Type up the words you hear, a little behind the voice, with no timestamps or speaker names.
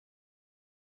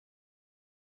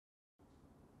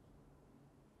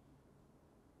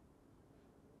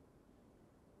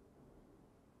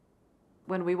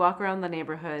When we walk around the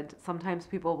neighborhood, sometimes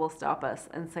people will stop us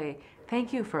and say,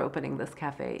 "Thank you for opening this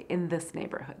cafe in this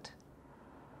neighborhood."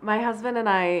 My husband and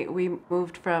I, we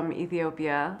moved from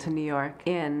Ethiopia to New York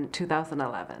in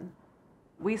 2011.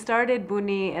 We started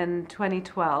Buunni in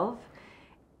 2012.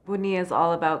 Buunni is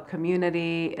all about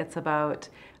community, it's about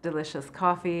delicious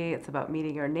coffee, it's about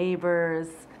meeting your neighbors.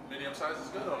 Medium size is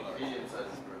good or not? Medium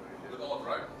size is perfect. With all,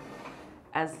 right?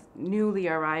 As newly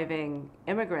arriving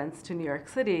immigrants to New York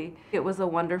City, it was a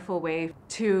wonderful way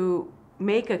to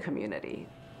make a community.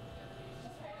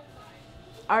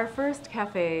 Our first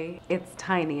cafe, it's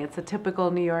tiny, it's a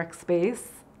typical New York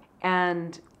space,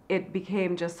 and it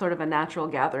became just sort of a natural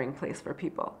gathering place for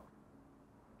people.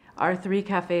 Our 3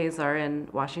 cafes are in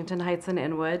Washington Heights and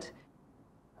Inwood.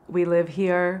 We live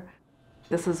here.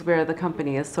 This is where the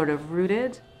company is sort of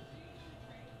rooted.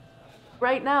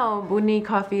 Right now, Buunni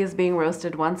Coffee is being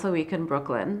roasted once a week in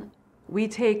Brooklyn. We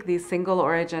take these single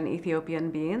origin Ethiopian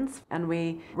beans and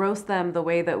we roast them the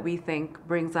way that we think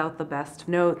brings out the best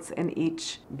notes in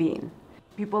each bean.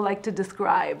 People like to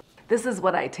describe, "This is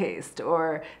what I taste,"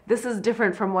 or "This is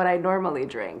different from what I normally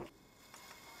drink."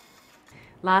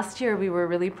 Last year, we were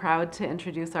really proud to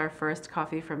introduce our first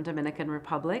coffee from Dominican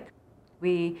Republic.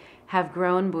 We have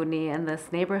grown Buunni in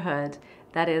this neighborhood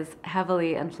that is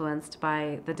heavily influenced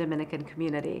by the Dominican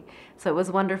community. So it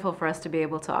was wonderful for us to be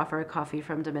able to offer a coffee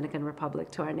from Dominican Republic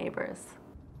to our neighbors.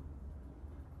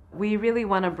 We really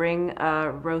want to bring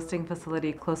a roasting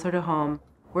facility closer to home.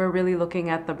 We're really looking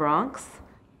at the Bronx.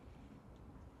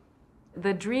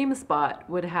 The dream spot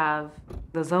would have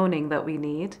the zoning that we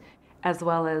need, as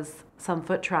well as some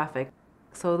foot traffic.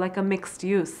 So like a mixed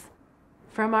use.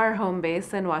 From our home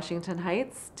base in Washington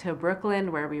Heights to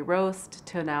Brooklyn, where we roast,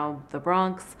 to now the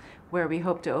Bronx, where we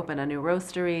hope to open a new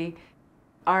roastery,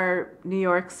 our New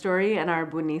York story and our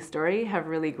Buunni story have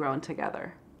really grown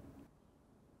together.